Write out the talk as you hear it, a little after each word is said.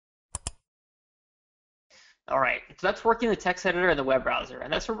All right, so that's working the text editor and the web browser,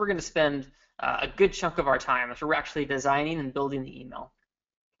 and that's where we're going to spend a good chunk of our time. So we're actually designing and building the email.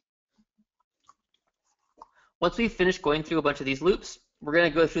 Once we've finished going through a bunch of these loops, we're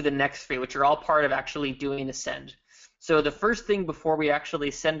going to go through the next three, which are all part of actually doing the send. So the first thing before we actually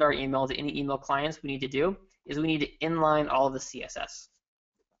send our email to any email clients we need to do is we need to inline all of the CSS.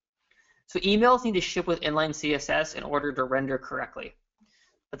 So emails need to ship with inline CSS in order to render correctly.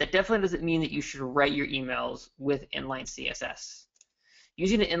 But that definitely doesn't mean that you should write your emails with inline CSS.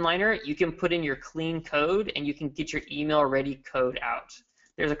 Using an inliner, you can put in your clean code and you can get your email ready code out.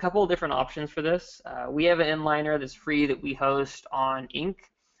 There's a couple of different options for this. We have an inliner that's free that we host on Ink.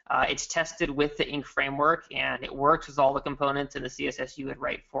 It's tested with the Ink framework and it works with all the components in the CSS you would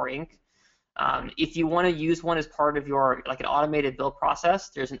write for Ink. If you want to use one as part of your an automated build process,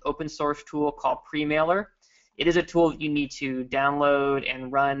 there's an open source tool called Premailer. It is a tool that you need to download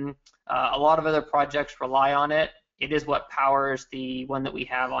and run. A lot of other projects rely on it. It is what powers the one that we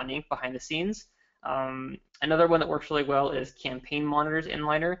have on Ink behind the scenes. Another one that works really well is Campaign Monitor's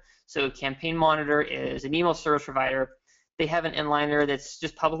inliner. So Campaign Monitor is an email service provider. They have an inliner that's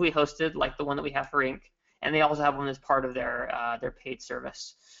just publicly hosted, like the one that we have for Ink, and they also have one as part of their paid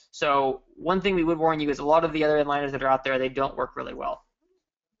service. So one thing we would warn you is a lot of the other inliners that are out there, they don't work really well.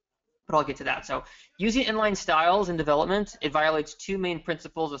 But I'll get to that. So using inline styles in development, it violates two main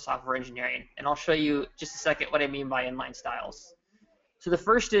principles of software engineering, and I'll show you just a second what I mean by inline styles. So the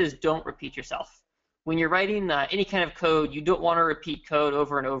first is don't repeat yourself. When you're writing any kind of code, you don't want to repeat code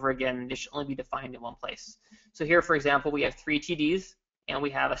over and over again. It should only be defined in one place. So here, for example, we have 3 TDs, and we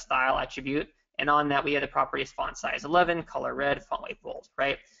have a style attribute, and on that we have the properties font size 11, color red, font weight bold,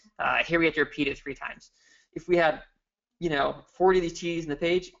 right? Here we have to repeat it 3 times. If we had, 40 of these TDs in the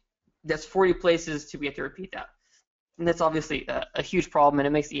page, that's 40 places we have to repeat that. And that's obviously a huge problem, and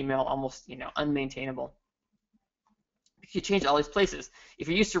it makes the email almost, unmaintainable. You change all these places. If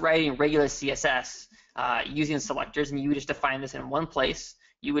you're used to writing regular CSS using selectors and you would just define this in one place,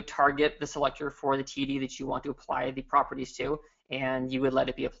 you would target the selector for the TD that you want to apply the properties to, and you would let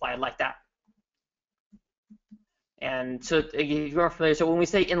it be applied like that. And so if you're familiar, so when we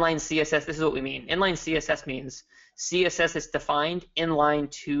say inline CSS, this is what we mean. Inline CSS means CSS is defined inline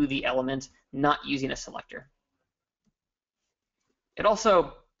to the element, not using a selector. It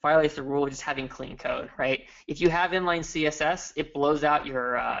also violates the rule of just having clean code, right? If you have inline CSS, it blows out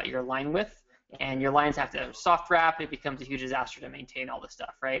your line width, and your lines have to soft wrap. It becomes a huge disaster to maintain all this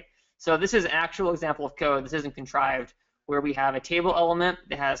stuff, right? So this is an actual example of code. This isn't contrived, where we have a table element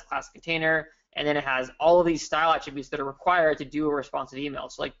that has class container, and then it has all of these style attributes that are required to do a responsive email.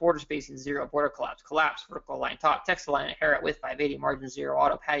 So like border spacing 0, border collapse, vertical line top, text align, inherit width 580, margin 0,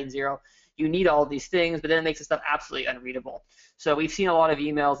 auto padding 0. You need all of these things, but then it makes the stuff absolutely unreadable. So we've seen a lot of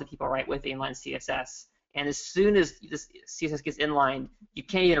emails that people write with inline CSS, and as soon as this CSS gets inlined, you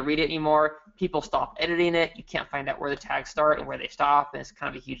can't even read it anymore. People stop editing it. You can't find out where the tags start and where they stop, and it's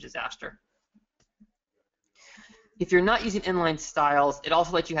kind of a huge disaster. If you're not using inline styles, it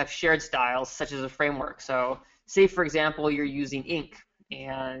also lets you have shared styles, such as a framework. So say, for example, you're using Ink,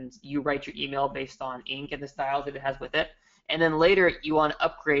 and you write your email based on Ink and the styles that it has with it, and then later you want to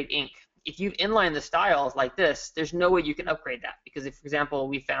upgrade Ink. If you've inlined the styles like this, there's no way you can upgrade that, because if, for example,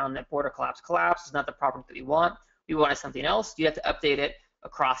 we found that border collapse is not the property that we wanted something else, you have to update it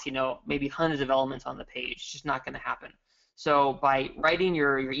across, maybe hundreds of elements on the page. It's just not going to happen. So by writing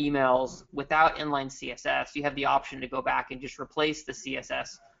your emails without inline CSS, you have the option to go back and just replace the CSS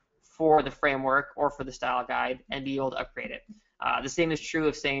for the framework or for the style guide and be able to upgrade it. The same is true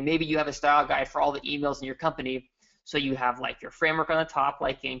of saying maybe you have a style guide for all the emails in your company. So you have like your framework on the top,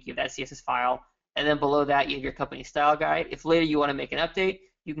 like Ink, you have that CSS file, and then below that you have your company style guide. If later you want to make an update,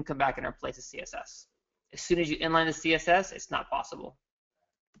 you can come back and replace the CSS. As soon as you inline the CSS, it's not possible.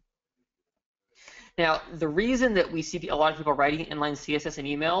 Now, the reason that we see a lot of people writing inline CSS in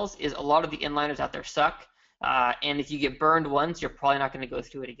emails is a lot of the inliners out there suck, and if you get burned once, you're probably not going to go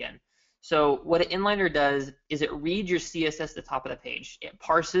through it again. So what an inliner does is it reads your CSS at the top of the page. It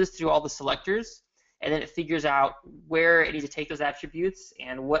parses through all the selectors, and then it figures out where it needs to take those attributes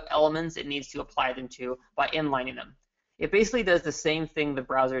and what elements it needs to apply them to by inlining them. It basically does the same thing the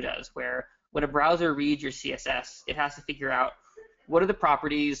browser does, where when a browser reads your CSS, it has to figure out what are the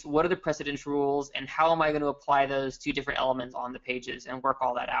properties, what are the precedence rules, and how am I going to apply those to different elements on the pages and work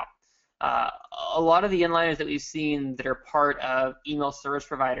all that out. A lot of the inliners that we've seen that are part of email service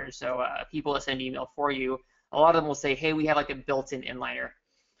providers, so people that send email for you, a lot of them will say, hey, we have like a built-in inliner.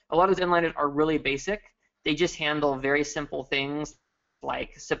 A lot of those inliners are really basic. They just handle very simple things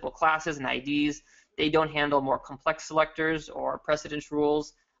like simple classes and IDs. They don't handle more complex selectors or precedence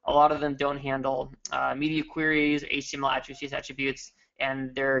rules. A lot of them don't handle media queries, HTML attributes,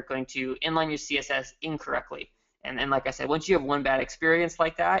 and they're going to inline your CSS incorrectly. And like I said, once you have one bad experience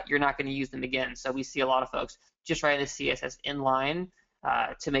like that, you're not going to use them again. So we see a lot of folks just write the CSS inline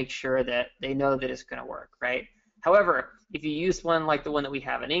to make sure that they know that it's going to work, right? However, if you use one like the one that we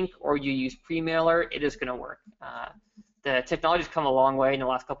have in Ink, or you use Premailer, it is going to work. The technology's come a long way in the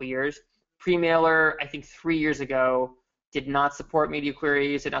last couple of years. Premailer, I think 3 years ago, did not support media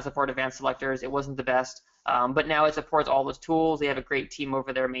queries, did not support advanced selectors. It wasn't the best, but now it supports all those tools. They have a great team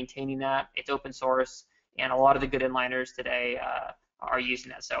over there maintaining that. It's open source, and a lot of the good inliners today are using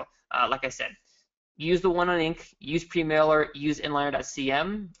that. So, like I said, use the one on Ink, use Premailer, use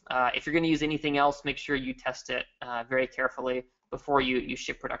inliner.cm. If you're going to use anything else, make sure you test it very carefully before you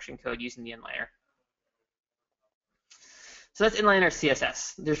ship production code using the inliner. So that's inliner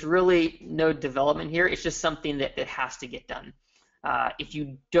CSS. There's really no development here. It's just something that has to get done. If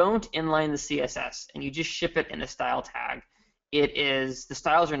you don't inline the CSS and you just ship it in a style tag, the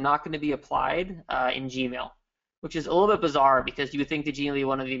styles are not going to be applied in Gmail, which is a little bit bizarre because you would think that Gmail would be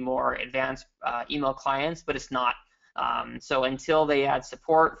one of the more advanced email clients, but it's not. So until they add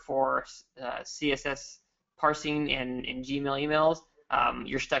support for CSS parsing in Gmail emails,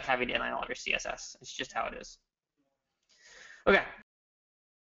 you're stuck having to inline all your CSS. It's just how it is. Okay.